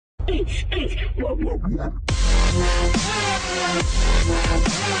Hello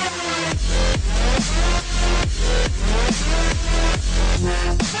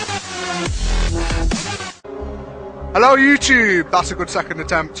YouTube, that's a good second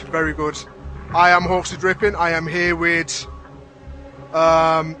attempt, very good. I am HaWXx Dripping. I am here with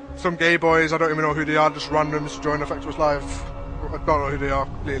some gay boys. I don't even know who they are, just randoms to join HaWXx Live. I don't know who they are,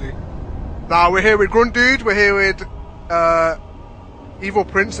 clearly. Now we're here with Grunt Dude, we're here with Evil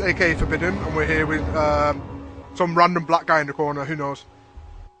Prince, aka Forbidden, and we're here with some random black guy in the corner, who knows.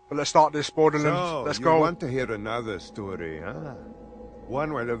 But let's start this Borderlands, so, let's go. You want to hear another story, huh?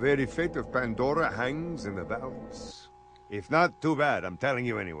 One where the very fate of Pandora hangs in the balance. If not, too bad, I'm telling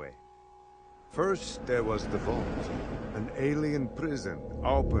you anyway. First, there was the vault, an alien prison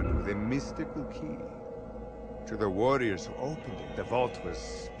opened with a mystical key. To the warriors who opened it, the vault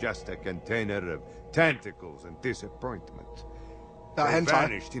was just a container of tentacles and disappointment. They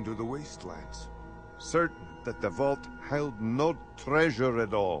vanished into the wastelands, certain that the vault held no treasure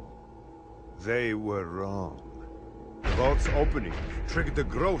at all. They were wrong. The vault's opening triggered the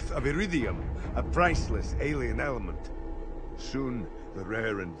growth of iridium, a priceless alien element. Soon, the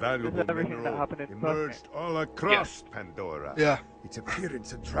rare and valuable mineral emerged all across Pandora. Its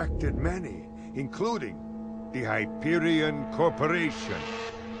appearance attracted many, including the Hyperion Corporation.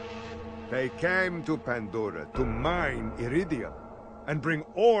 They came to Pandora to mine iridium and bring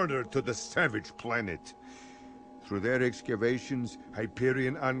order to the savage planet. Through their excavations,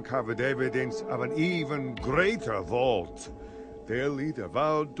 Hyperion uncovered evidence of an even greater vault. Their leader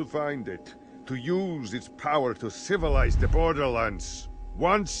vowed to find it, to use its power to civilize the Borderlands,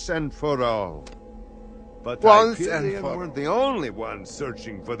 once and for all. But Hyperion weren't the only ones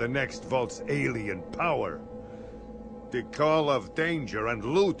searching for the next vault's alien power. The call of danger and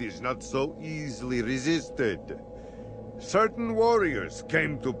loot is not so easily resisted. Certain warriors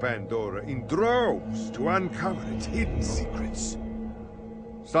came to Pandora in droves to uncover its hidden secrets.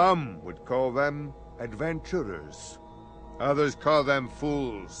 Some would call them adventurers. Others call them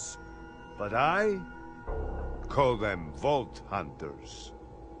fools. But I call them Vault Hunters.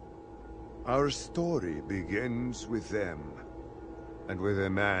 Our story begins with them, and with a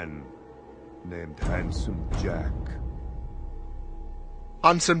man named Handsome Jack.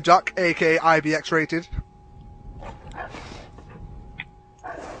 Handsome Jack, aka IBX rated.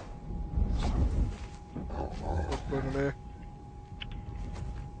 What's going on here?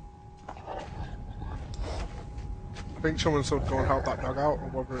 I think someone should go and help that dog out, or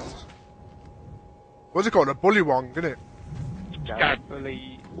whatever it is. What's it called? A bullywong, isn't it? Yeah,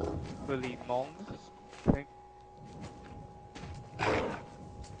 bully mong, I think.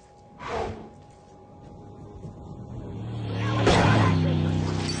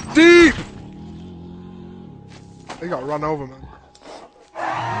 Deep! They got run over, man.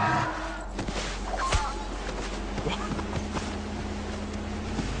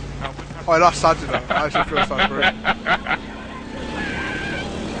 Oh, that's sad, you know. I actually feel sad for it.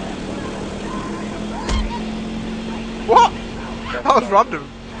 What? That was random.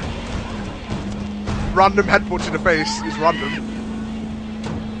 Random headbutt to the face is random.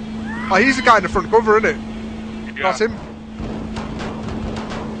 Oh, he's the guy in the front cover, isn't it? Yeah. That's him.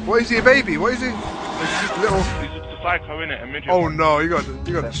 What is he, a baby? What is he? He's just a little... He's just a psycho, innit? A midget. Oh no, you got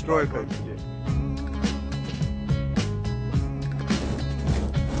destroyed, man.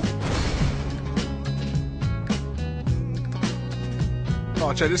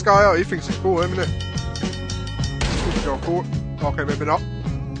 Oh, check this guy out. He thinks it's cool, isn't it? Cool. Okay, maybe not.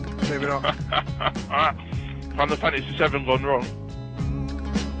 Maybe not. Final Fantasy 7 gone wrong.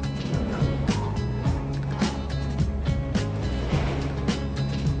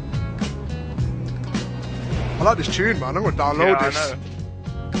 I like this tune, man. I'm gonna download this.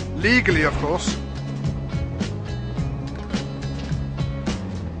 Legally, of course.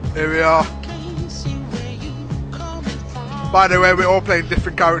 Here we are. By the way, we're all playing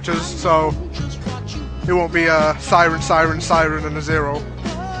different characters, so it won't be a siren, and a zero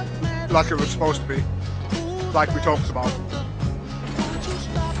like it was supposed to be, like we talked about.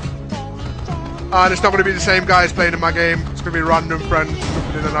 And it's not going to be the same guys playing in my game. It's going to be random friends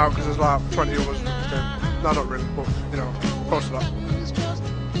jumping in and out because there's like 20 of us. No, not really, but you know, close to that.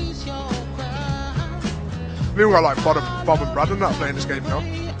 We've got like Bob and Brad and that playing this game now.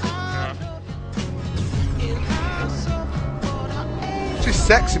 She's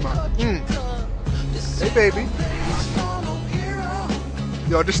sexy, man. Hey, baby.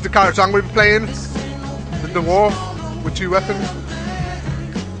 Yo, this is the character I'm going to be playing. The dwarf with 2 weapons.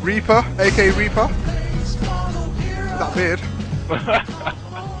 Reaper, aka Reaper. That beard.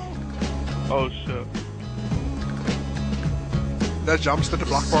 Oh shit. There's Jamster, the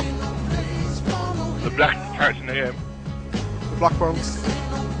black one. The black character in the game. The black one.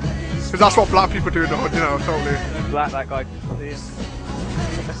 Because that's what black people do in the hood, you know, totally. Black, that guy.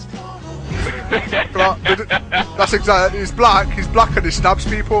 That's exactly. He's black and he stabs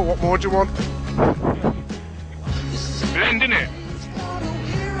people. What more do you want? Blend, innit?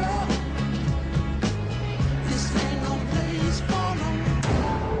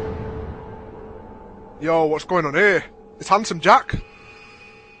 Yo, what's going on here? It's Handsome Jack.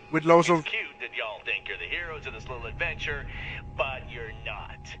 With loads of... It's cute that y'all think you're the heroes of this little adventure, but you're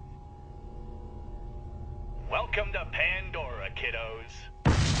not. Welcome to Pandora, kiddos.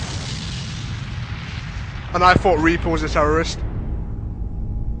 And I thought Reaper was a terrorist.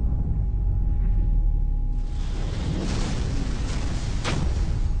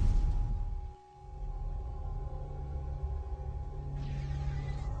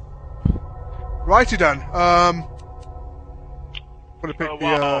 Righty then, gonna pick wow.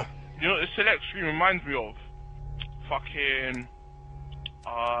 the, You know what the select screen reminds me of? Fucking...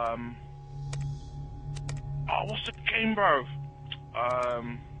 Oh, what's the game, bro?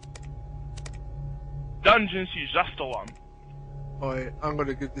 Dungeon Siege, that's the one. Alright, I'm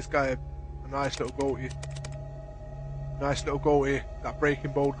gonna give this guy a nice little goatee. Nice little goatee, that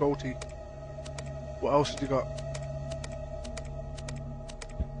Breaking Bold goatee. What else has he got?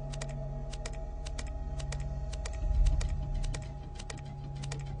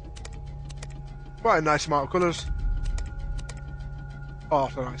 Quite a nice amount of colours. Oh,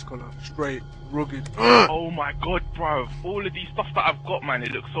 that's a nice colour. Straight, rugged. Oh my god, bro. All of these stuff that I've got, man,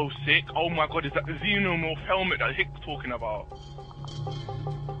 it looks so sick. Oh my god, is that the Xenomorph helmet that Hick's talking about?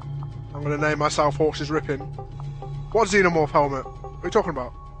 I'm gonna name myself HaWXx Ripping. What Xenomorph helmet? What are you talking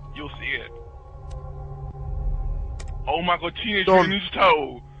about? You'll see it. Oh my god, Teenage Done. Mutant Ninja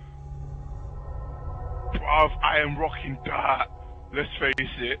Turtle. Bruv, I am rocking that. Let's face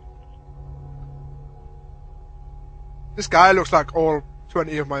it. This guy looks like all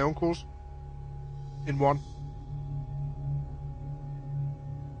 20 of my uncles in one.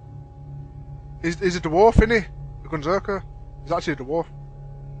 He's a dwarf, isn't he? The Gunzerker. He's actually a dwarf.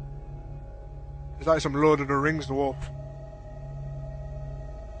 He's like some Lord of the Rings dwarf.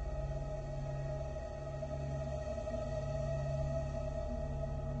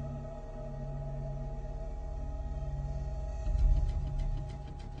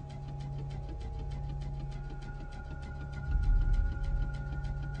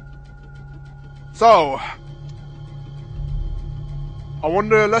 So, I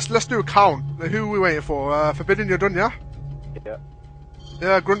wonder. Let's do a count. Who are we waiting for? Forbidden, you're done, yeah? Yeah.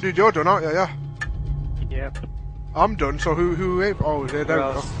 Yeah, Grunt dude, you're done, aren't you? Yeah. Yep. I'm done. So who wait? Oh, there we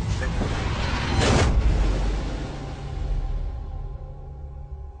go.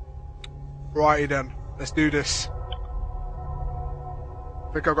 Righty then, let's do this.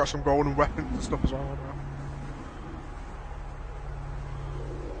 I think I've got some golden weapons and stuff as well.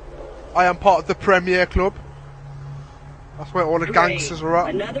 I am part of the Premier Club. That's where all the gangsters are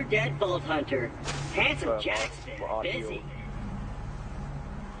at. Another dead Vault Hunter. Handsome Jack's been busy.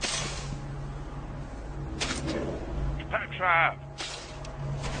 Claptrap!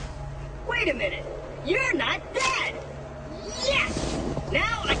 Wait a minute. You're not dead! Yes!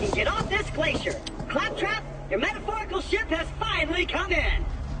 Now I can get off this glacier. Claptrap, your metaphorical ship has finally come in.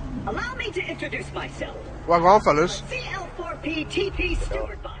 Allow me to introduce myself. Well, go on, fellas. CL4P TP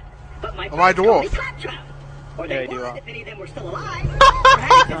Steward Bot. But my Am I friends call me dwarf? Claptrap. Or they Yeah, you would are. if any of them were still alive. Or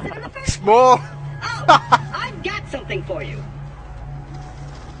had existed in the first Small. Oh, I've got something for you.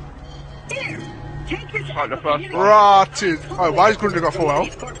 Here, take this. Right, the first one. Rotted. Oh, why is Grundy got full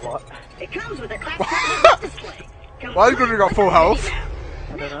health? It comes with a Claptrap display. Why has Grundy got full health?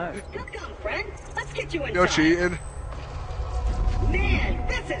 I don't know. Come, friend. Let's get you inside. You're cheating. Man,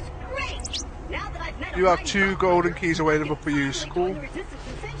 this is great. Now that I've met You have 2 golden keys available for use. Cool.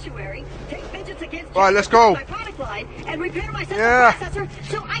 Right, let's go. Yeah. Hey, that's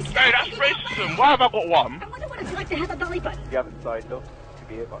racism. Why have I got one? I wonder what it's like to have a belly button. You haven't decided though. To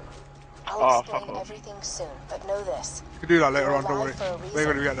be here, but Oh, I'll fuck explain off. everything soon, but know this. You can do that later on, don't worry. We ain't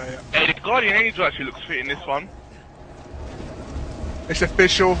gonna get there yet. Hey, the Guardian Angel actually looks fit in this one. It's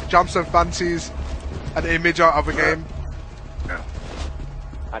official. Jamson fancies an image out of a game.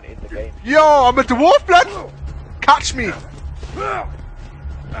 and in the game. Yo, I'm a dwarf, blood! Catch me!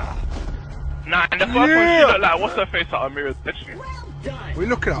 Nah, and the first one, she looked like, what's her face out of mirrors? Literally. Well done. What are you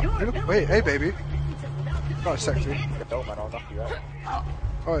looking at? Wait, hey, baby. Got a sexy. No man, I'll knock you out.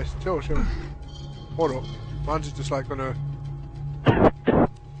 Oh, it's chill. Hold up. Man's just like gonna.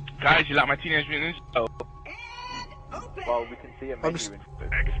 Guys, you like my Teenage Mutant Ninja Turtle? And open! Well, we can see a I'm menu just- in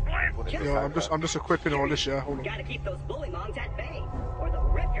Yeah, I'm just equipping all this, yeah. Hold on. Gotta keep those bully mongs at bay, or they'll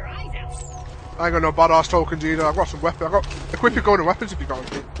rip your eyes out. I ain't got no badass tokens either. I've got some weapons. I've got equip your golden weapons if you got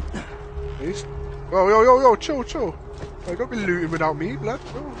them. Please. Yo, chill. You don't be looting without me, lad.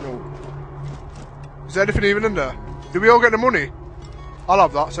 No. Is there anything even in there? Do we all get the money? I'll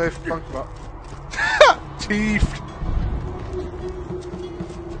have that, safe. Thanks for that. Teeth.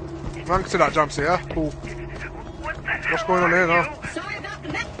 Thanks to that, Jamsey, yeah? Cool. What's going on here now? Sorry about the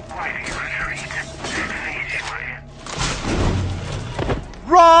mess.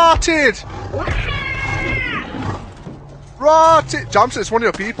 Rotted! Rotted! Jamsey, it's one of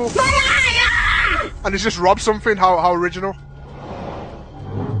your people. And he's just robbed something. How original.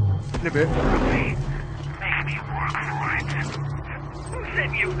 In a bit.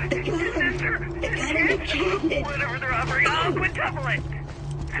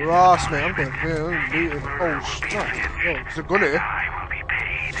 Ross, mate, I'm going here. I'm looting. Oh, shit. Yo, there's a gun here.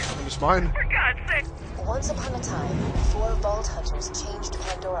 And it's mine. Once upon a time, 4 Vault Hunters changed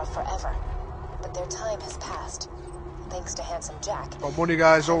Pandora forever. But their time has passed. Thanks to Handsome Jack. Got money,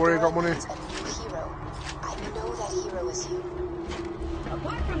 guys. Don't worry, got money. Pandora needs a new hero. I know that hero is you.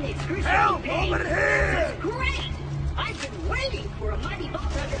 Apart from the excruciating pain, this is great! I've been waiting for a mighty Vault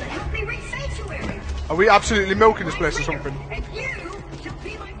Hunter to help me reach Sanctuary. Are we absolutely milking this place or something? And you shall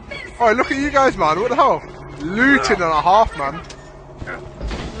be my fierce. Oh, look at you guys, man. What the hell? Looting and a half, man.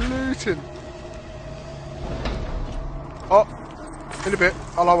 Looting. Oh, in a bit.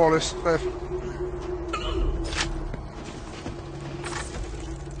 I'll have all this. Safe.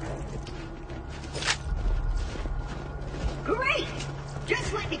 Great!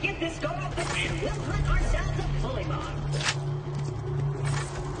 Just let me get this door open and we'll hunt ourselves a bully mong.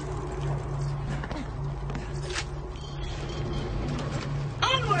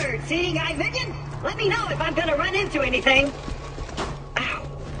 Onward, seeing eye minion! Let me know if I'm gonna run into anything. Ow.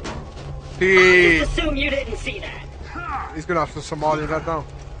 I'll just assume you didn't see that. He's gonna have to Somalian that down.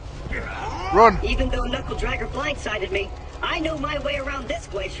 Run! Even though Knuckle Dragger blindsided me, I know my way around this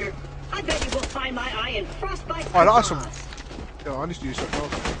glacier. I bet you will find my eye in frostbite. Oh, that's some. Yo, I need to use that now.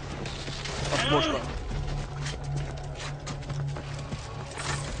 That's much better.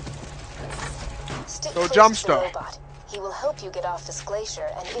 Stick So, close to Jamster. the robot. He will help you get off this glacier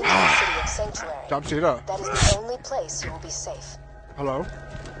and into the city of Sanctuary. Jamsey, there. That is the only place you will be safe. Hello?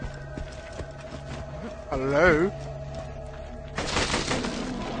 Hello?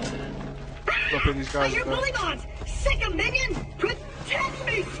 Dropping these guys Your there. bully bonds! Sick of minion! Protect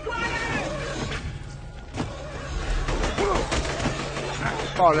me, squatter!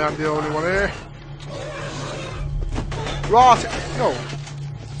 Apparently I'm the only one here. Right! Yo!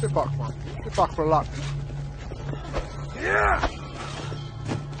 Sit back, man. Sit back, relax.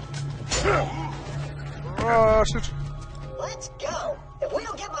 Shit. Let's go! If we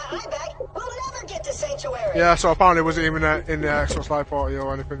don't get my eye back, we'll never get to Sanctuary! Yeah, so apparently it wasn't even in the Xbox Live party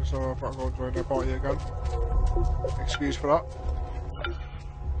or anything, so I've got to go and join the party again. Excuse for that.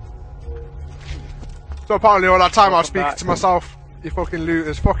 So apparently all that time I was speaking to myself, you fucking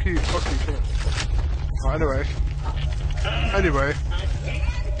looters, fuck you. Right, anyway.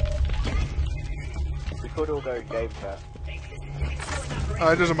 We could all go in game chat.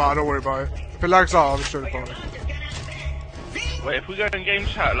 It doesn't matter, don't worry about it. If it lags out, I'll just show the party. Wait, if we go in game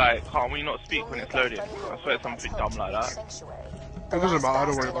chat, like, can't we not speak when it's loading? I swear it's something dumb like that. It doesn't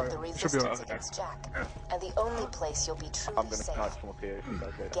matter, don't worry about it. Should be alright. And the only place you'll be truly I'm gonna safe. snipe from up here if you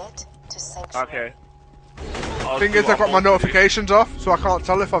guys go down. Get to Sanctuary. Okay. Thing is, I've got my notifications off, so I can't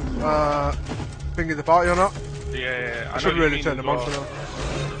tell if I'm thinking the party or not. Yeah. I should really turn them on for now.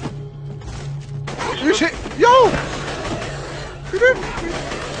 now. You shit! Yo! You did?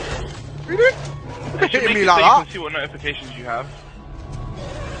 You did? Hitting me like You that. can see what notifications you have.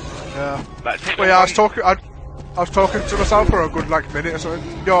 Yeah. Like, take Well, yeah, I was talking to myself for a good minute or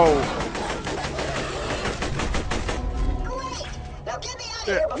something. Yo. Great! Now get me out of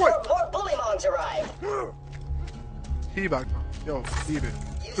Yeah, here before what? more bully mongs arrive! Teabag, man. Yo, leave it.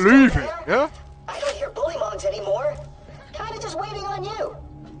 You still Leave it, there? yeah? I don't hear bully mongs anymore. Kinda just waiting on you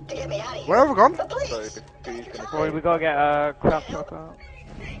to get me out of here. Where have we gone? But please, So who's gonna Well, we gotta get a crab chop out.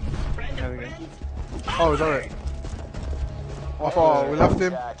 friend There of we go. friends, Oh, is that it? I thought we left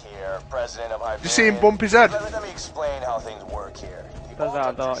him. Jack here, president of Did you see him bump his head? Let me explain how things work here. Does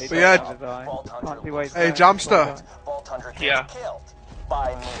that dot? He But yeah, doesn't have his eye. Can't see where he's Hey, going. Jamster. Vault Hunter gets Yeah. killed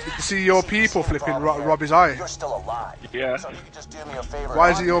by me. Did you see your people flipping rob his eye? You're still alive. Yeah. So if you could just do me a favor. Why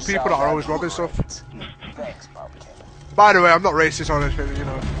and is it your arm people yourself, that are always that'd robbing be stuff? great. Thanks, Pumpkin. By the way, I'm not racist or anything, you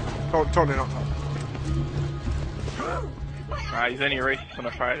know. Totally not. Nah, he's only racist on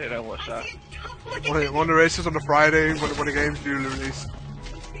a Friday, don't watch that. One of the races on the Friday when the games do release.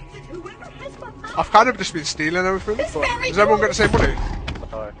 I've kind of just been stealing everything, but does everyone get the same money?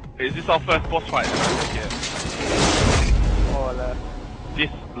 No. Is this our first boss fight? Oh, This,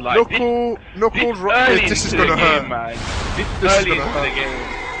 like, This is gonna hurt. Man. This is Early gonna into hurt. the game.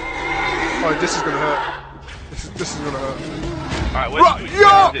 Oh, this is gonna hurt. This is gonna hurt. Alright, where's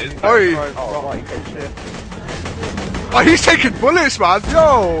Yo! Oi! oh, right, okay, shit. Oh, he's taking bullets, man.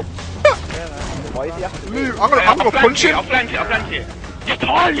 Yo! Why is he after me? Luke, I'm gonna go punch him. I'll flank it. You're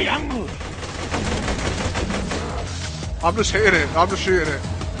totally angry. I'm just hitting it. I'm just shooting it.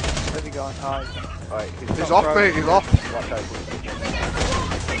 Where's he going? Oh, Alright, He's off, mate. He's off. Watch out.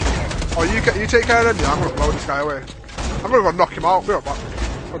 Oh, you take care of him. Yeah, I'm gonna blow this guy away. I'm gonna go knock him out. Be right back.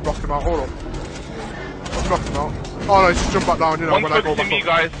 I'm gonna knock him out. Hold on. I've knocked him out. Oh no, just jump back down. You know One when I go focus back on me, up.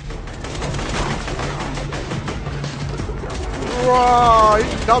 guys. Wow, he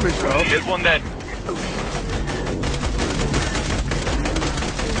did damage, bro. There's one dead.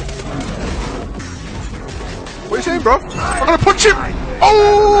 What are you saying, bro? I'm gonna punch him!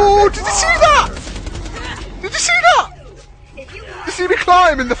 Oh! Did you see that? Did you see that? Did you see me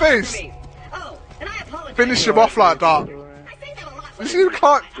climb in the face? Finish him off like that. Did you see me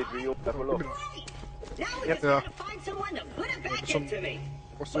climb? Did we all have a look? Yeah.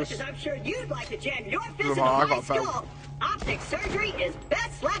 What's Much this? as I'm sure you'd like to jam your fist Come into on, I my got a belt. skull, optic surgery is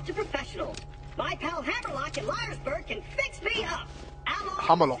best left to professionals. My pal Hammerlock in Liarsburg can fix me up.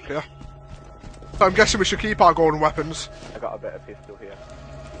 Hammerlock, yeah. So I'm guessing we should keep our golden weapons. I got a better pistol here.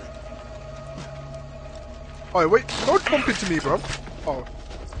 Oh wait, don't bump into me, bro. Oh,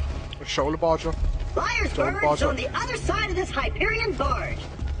 a shoulder barger. Liarsburg's on the other side of this Hyperion barge.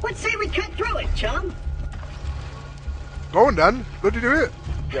 Let's say we cut through it, chum. Go on then. Bloody do it.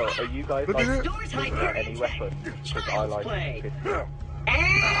 Yo, are you guys Look at like it. using any weapon? Because I like pistol.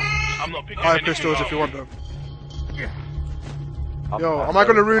 I'm not picking I have any pistols up. if you want them. Yo, am I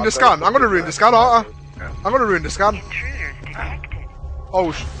gonna ruin the scan? I'm gonna ruin the scan, aren't I? I'm gonna ruin the scan.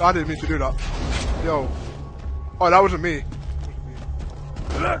 Oh, I didn't mean to do that. Yo. Oh, that wasn't me.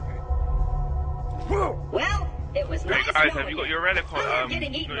 Well, it was nice Hey guys, knowing have you got your relic on? you.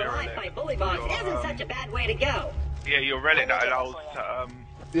 Getting eaten alive by bully boss isn't such a bad way to go. Yeah, your relic that allows to,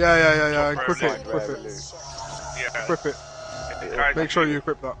 Yeah. Equip it. yeah. Equip it. Guys, Make sure you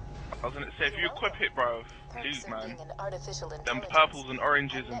equip that. I was gonna say, if you equip it, bro, please, man. An artificial Them intelligence purples and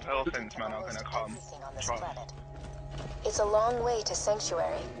oranges and pearl scents, man, are gonna come. existing on this Trust. planet. It's a long way to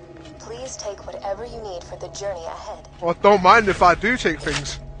Sanctuary. Please take whatever you need for the journey ahead. Well, don't mind if I do take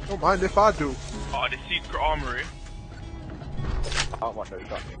things. Don't mind if I do. Oh, the secret armory. I don't want no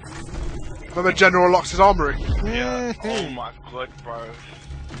gun. Remember General Lox's armory? Yeah. Oh my god, bro.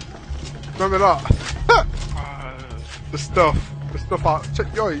 Remember that? Uh, The stuff out.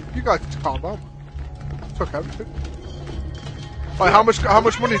 Yo, you guys need to calm down. Took everything. Like, how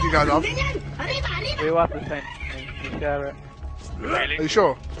much money do you guys have? we all have the same thing. We share it. really? Are you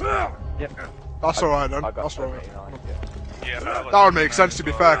sure? Yep. That's alright then. I got That's alright. 79, yeah. Yeah, but I got That would make 79 sense to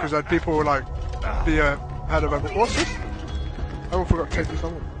be as fair, well. because then people would like be ahead of everyone. What's this? Everyone forgot to take this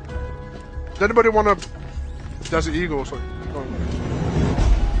on. Does anybody want a Desert Eagle or something?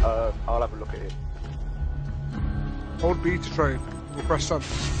 I'll have a look at it. Hold B to trade. We'll press send.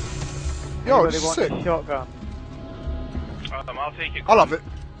 Yo, Anybody it's want sick. a shotgun? I'll take it. I'll have it.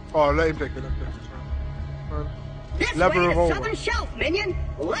 Oh, let him take it. Right. This Lever way to revolver. Southern Shelf, minion.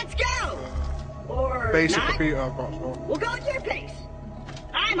 Let's go. Or Basic not. repeater I've got. So. We'll go at your pace.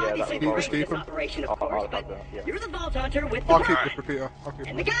 I'm Yeah, obviously that'll part of keep this him. operation, of I'll course, have but that, yeah. you're the vault hunter with the I'll keep gun this repeater. I'll keep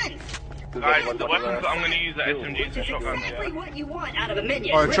and it. the guns. Guys, the weapons that I'm gonna use are SMGs Which and is shotguns, exactly yeah? what you want out of a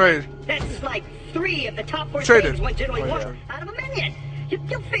minion. Alright, really. trade. That's like 3 of the top 4 Traded. things one generally Oh, yeah. wants out of a minion.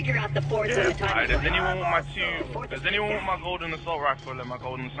 You'll figure out the 4th when the time Alright, is does right. anyone want my does anyone want my golden assault rifle and my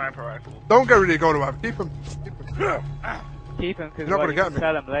golden sniper rifle? Don't get rid of your golden weapon. Keep him. Keep him. Keep them because You're not you gonna can get me.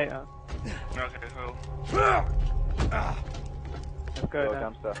 sell them later. Okay, cool. Let's go Yo,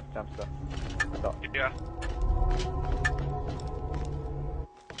 then. Jamster. Stop. Yeah.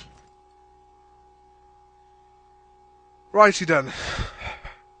 Righty then.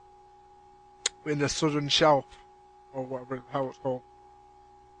 We're in the Southern Shelf. Or whatever how it's called.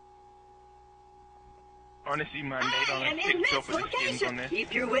 Honestly, man, they don't And have in six this for the skins on location, this.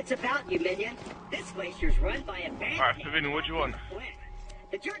 keep your wits about you, minion. This glacier's run by a bandit. Alright, Savini, what do you want?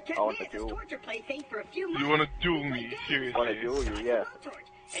 The jerk kept I me want as the his duel. torture plaything for a few months. You wanna duel We me? played games. Seriously? Wanna duel you, yeah.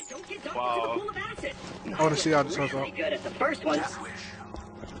 And don't get dumped Wow. into the pool of acid. I wanna see how this goes Really out. good at the first one.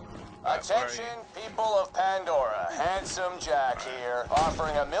 Attention, people of Pandora. Handsome Jack here,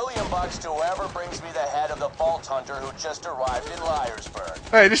 offering $1 million to whoever brings me the head of the Vault Hunter who just arrived in Liarsburg.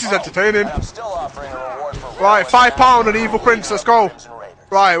 Hey, this is entertaining. And I'm still offering a reward for Right, £5 on Evil Prince, let's go.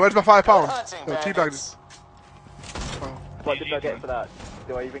 Right, where's my £5? No, teabag this. What did I get for that?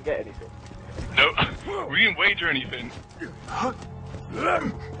 Do I even get anything? No, we didn't wager anything.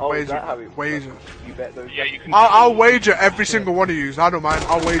 Oh, is that how it wager. You bet those. Yeah, you can. I'll wager every single one of you. I don't mind.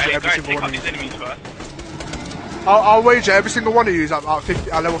 I'll wager every single one of you. Take out these enemies first. I'll wager every single one of you at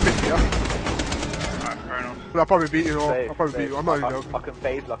 50, at level 50. Yeah. Alright, fair enough. But I'll probably beat you. I'll probably beat you. I'm not even joking. I can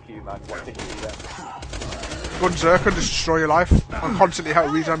phase lock you, man. What did you do then? Gunzer can just destroy your life. I'm constantly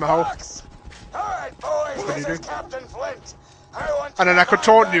regen my health. Alright, boys, What can you this is do? Captain Flint. And then I could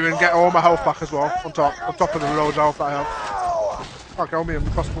taunt you and get all my health back as well. On top of the loads of health that I have. Can't kill me,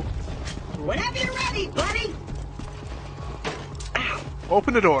 impossible. Whenever you're ready, buddy.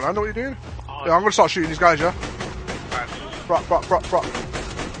 Open the door, I know what you're doing. Yeah, I'm gonna start shooting these guys, yeah? Brot.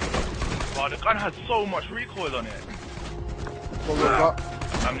 Wow, the gun has so much recoil on it. What was that?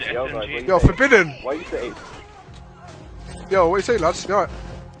 The Yo, SMG. guys, Yo, forbidden! Why you say? Yo, what you say, lads? You alright?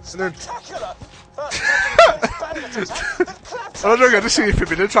 Spectacular! I'm not joking, I just see you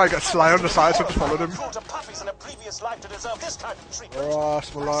forbidden, try and get Sly on the side, so I just followed him. Oh,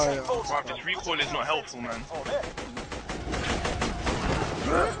 that's my lie. Wow, this recoil is not helpful, man.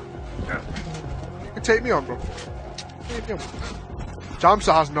 You can take me on, bro. Take me on.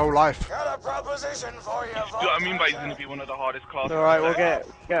 Jamster has no life. Got a proposition for you, You know what I mean by he's gonna be one of the hardest classes. Alright, we'll get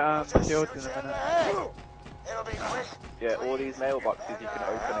shields in a minute. It'll be quick. Yeah, all these mailboxes you can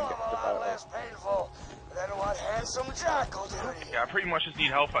open and get stuff out Less painful than what handsome Jack will do. Yeah, I pretty much just need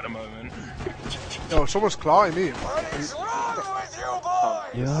help at the moment. Yo, someone's clawing me. What is wrong with you,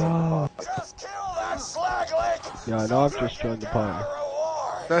 boys? Yeah. Just kill that slagleg. Yeah, I know I've just joined the party.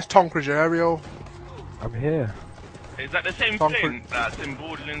 There's Tonkeridge Aerial. I'm here. Is that the same Tom thing that's in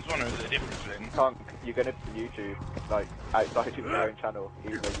Borderlands 1 or is it a different thing? Tonk, you're gonna be YouTube, like, outside of your own channel,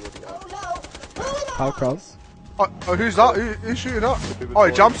 even though you already are. How come? Oh, who's that? Who's shooting up? Oh,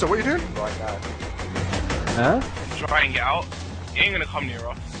 Jamster, what are you doing? Right now. Huh? Try and get out. You ain't gonna come near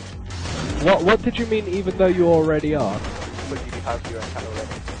us. What did you mean, even though you already are? But you have your own channel already.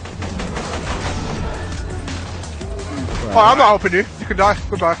 Oh, I'm not helping you. You can die.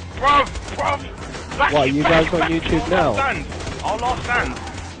 Goodbye. Bruv! What, are you guys on YouTube now? Our last stand.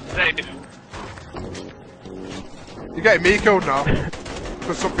 Safe. You're getting me killed now.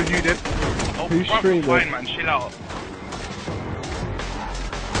 Because something you did. Oh, Who's bruv, streaming? fine, man. Chill out.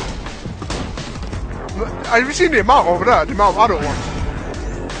 Have you seen the amount over there? The amount of adult ones?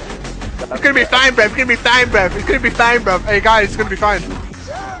 It's gonna be fine, bruv. It's gonna be fine, bruv. It's gonna be fine, bruv. Hey, guys, it's gonna be fine.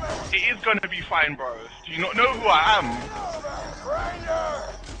 It is gonna be fine, bro. Do you not know who I am?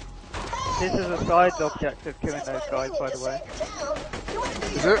 This is a side objective, killing those guys, by the way.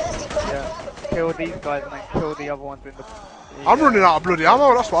 Is it? Yeah. Kill these guys and then kill the other ones in the... I'm running out of bloody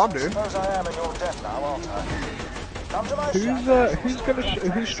ammo, that's what I'm doing. Suppose I am in your debt now, aren't I? Come to my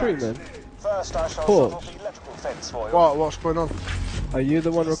Who's streaming? First I shall Cool. settle the electrical fence for you. What's going on? Are you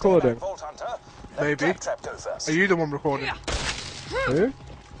the one recording? Vault Hunter. Maybe. Trap go first. Are you the one recording? Who?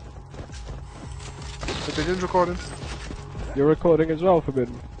 The Pigeon's recording. You're recording as well,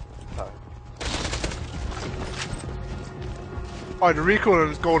 Forbidden? Oh, the recoil on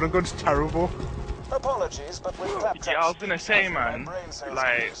his golden gun's terrible. Apologies, but with Yeah, I was gonna say, man,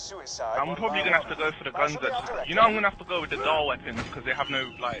 like, I'm probably gonna have to go for the guns that, you know, I'm gonna have to go with the Dahl weapons because they have no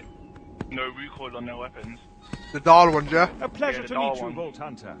recoil on their weapons. The Dahl ones, yeah? A pleasure Yeah, to the meet Dahl you, one. Vault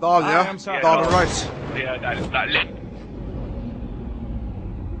Hunter. Dahl, I yeah? am Sergeant Dahl and Dahl. Rice. Yeah, that lit.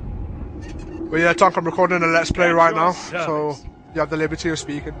 Well, yeah, Tonk, I'm recording a Let's Play At right your now, so service. you have the liberty of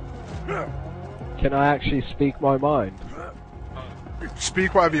speaking. Can I actually speak my mind?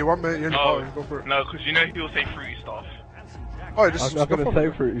 Speak whatever you want, mate. You're in the No, party, go for it. no, because you know he'll say fruity stuff. Oh, just I'm not go gonna for say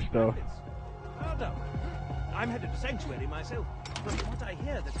it. fruity stuff. Hold up. I'm headed to Sanctuary myself. From what I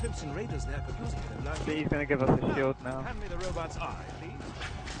hear, the Crimson Raiders there could use it. But he's gonna give us a shield now. Hand me the robot's eye, please.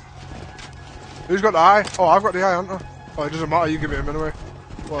 Who's got the eye? Oh, I've got the eye, haven't I? Oh, it doesn't matter, you give it him anyway.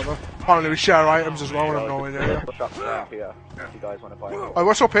 Whatever. Apparently we share items as well when I'm nowhere near you. Shop down here, if you guys want to buy it. Oh,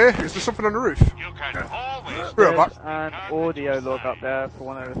 what's up here? Is there something on the roof? You can always Real back. There's an audio log up there for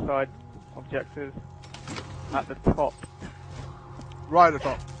one of the side objectives. At the top. Right at the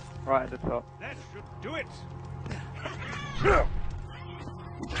top. Right at the top. That should do it.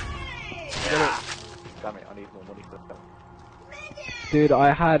 Damn it, I need more money for them. Dude,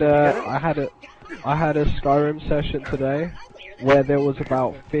 I had a Skyrim session today where there was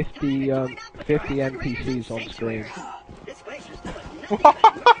about 50 NPCs on screen.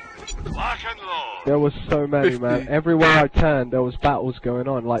 There was so many, 50. man. Everywhere I turned, there was battles going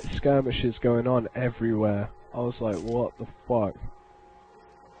on, like skirmishes going on everywhere. I was like, what the fuck?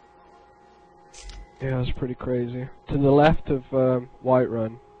 Yeah, it was pretty crazy. To the left of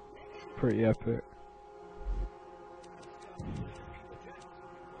Whiterun, pretty epic.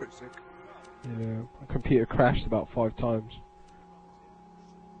 Pretty sick. Yeah, my computer crashed about 5 times.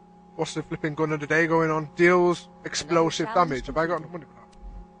 What's the flipping gun of the day going on? Deals explosive damage. Have I got enough money for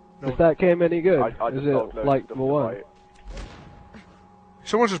that? No. Is that game any good? I Is just it sold like loads the of one? stuff to buy it.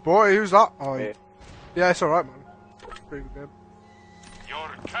 Someone just bought it. Who's that? Oh, Me. yeah, it's alright, man. Pretty good game.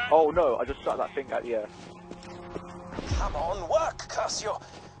 Oh no, I just shot that thing at the air. Come on, work, curse you.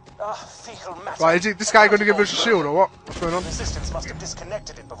 Fecal matter. Right, is it this guy going to give us a shield or what? What's going on? Resistance must have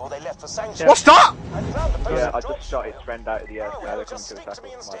disconnected it before they left for sanctuary. What's that? Yeah, I just shot his friend out of the air. Now they're coming to attack us.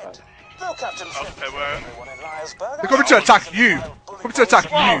 My bad. No, Captain. Okay, well, They're coming to attack you. Coming to attack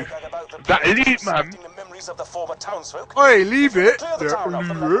you. that elite, man. Oi, leave it. The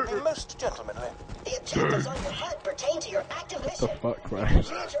objectives on your HUD pertain to your active mission. The fuck, man? Change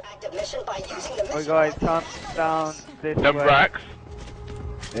your active mission by using the Oh mission. guys, calm down this Them way. racks.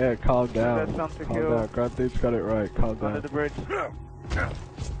 Yeah, calm down. There's some to Calm kill. down. Grand Dude's got it right. Calm Under down. the bridge.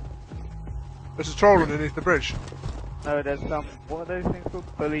 There's a troll underneath the bridge. No, there's some. What are those things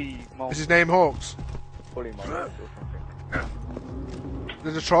called? Bully monks. Is his name HaWXx? Bully monks or something.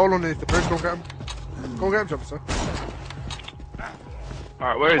 There's a troll underneath the bridge. Go get him. Go get him, Jefferson.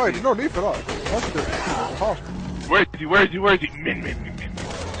 Alright, where Oh, is there's he? no need for that. That's the harsh. Where is he? Where is he? Where is he? Min.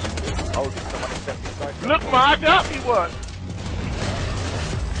 Oh, did someone accept the side? Look, man, I got me one.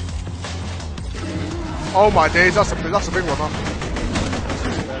 Oh my days, that's a big one,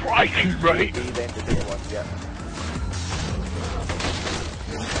 man. Crikey, right? These ain't the bigger ones yet.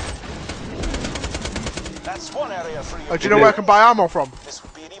 That's one area free. Do you know where I can buy ammo from? This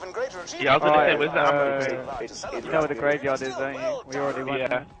would be an even greater achievement. Yeah, I was gonna say, where's that ammo? It's You know where the graveyard is, don't you? We already went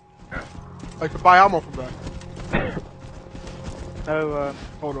Yeah. I can buy ammo from there. there. No,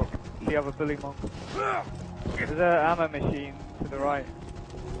 Hold up. the other bully monk. There's an ammo machine to the right.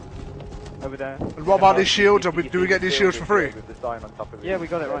 Over there. And what about these shields? Do we get these shields for free? With the sign on top of it. Yeah, we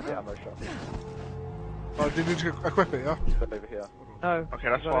got it right The now. ammo shop. Oh, do you need to equip it, yeah? It's over here. No. Okay,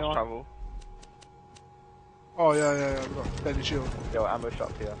 that's we got it fast on. travel. Oh, yeah, we got deadly shield. Yo, ammo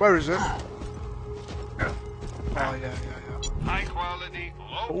shop here. Where is it? Oh, yeah. High quality,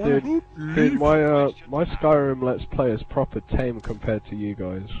 low Dude, my Skyrim Let's Play is proper tame compared to you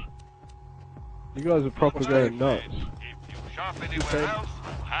guys. You guys are proper going nuts. If you shop Tame. anywhere else,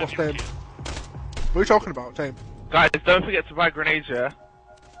 we'll have What's your tame? kill. What are you talking about, Tame? Guys, don't forget to buy grenades, yeah?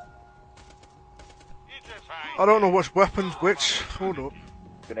 It's a fine. I don't know which weapons, which. Hold up.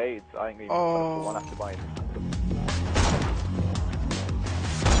 Grenades, I ain't even Oh. one after buying.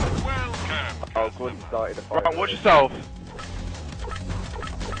 Welcome. Oh, good, started a fire. Grant, watch yourself.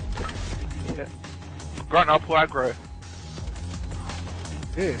 Yeah. Grant, I'll pull aggro.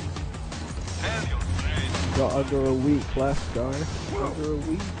 Yeah. Tell your friends. Got under a week left, guys. Under a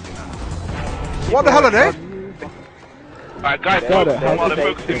week. What the hell are they? Alright, guys, Got it. while they're They-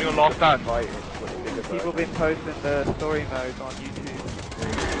 focusing me on last stand. Fighting, but it's bigger People bird. been posting the story mode on YouTube.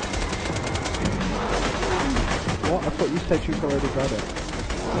 What? I thought you said you've already got it.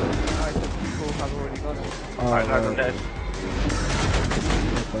 I said people have already got it. Oh, Alright, guys, I'm no. dead.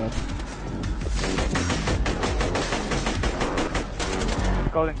 Not bad.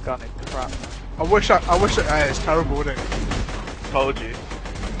 Golden gun is crap. I wish it's terrible, isn't it? Told you.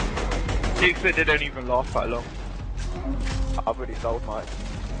 Six that they don't even last that long. I've already sold mine.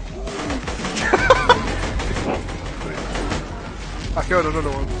 I killed another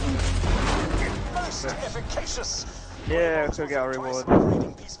one. Most efficacious. Yeah, we'll get a reward.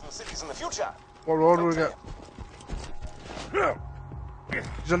 Raiding peaceful cities in the future. What reward do we get?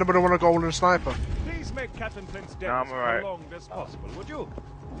 Does anybody want a golden sniper? Please make Captain Flint's No, I'm death alright. as long as possible, would you?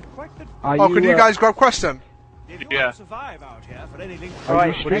 Quite the... Oh, can you guys grab quests then? If you Yeah. want to survive out here for any length Are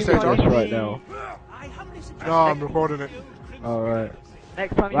Right, you what do you say, streaming John? this right now? I humbly suggest No, I'm recording it. Alright.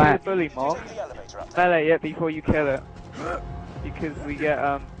 Next time you Right. see a bully mob, The elevator up. melee it before you kill it. Because we get,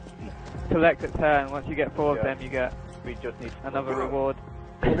 collect at 10, once you get 4 of Yeah. them you get We just need another reward.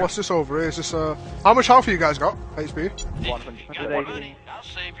 Well, what's this over here? Is this how much health have you guys got? HP? 100. 180. I'll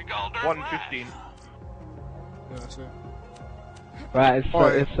save you gold. 115. Yeah, that's it. Right,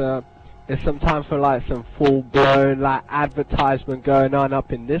 it's some time for like some full blown like advertisement going on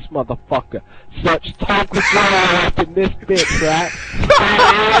up in this motherfucker. Such talk with up in this bitch, right?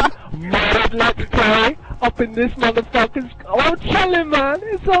 Let's play up in this motherfucker's. Oh, chillin', man.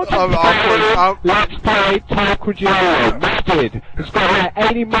 It's all I'm- Let's play talk with you. Mustard. It's got like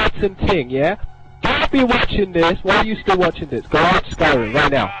 80 mods and ting, yeah? be watching this? Why are you still watching this? Go out Skyrim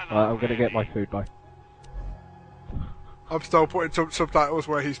right now. I'm gonna get my food, bye. I'm still putting subtitles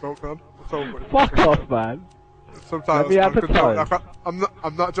where he spoke, man. Fuck off, man. Sometimes Let me advertise.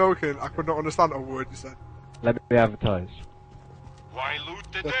 I'm not joking. I could not understand a word you said. Let me advertise. Why loot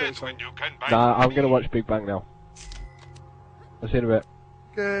the dead when you can buy? Nah, I'm gonna watch Big Bang now. I'll see you in a bit.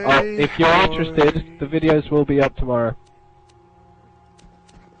 Okay, Oh, if you're interested, the videos will be up tomorrow.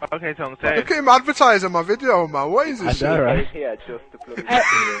 Okay, Tom, say. Look at him advertising my video, man. What is this? I know, right? Yeah, just to plug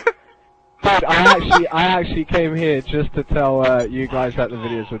Dude, I actually came here just to tell you guys that the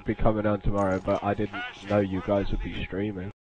videos would be coming on tomorrow, but I didn't know you guys would be streaming.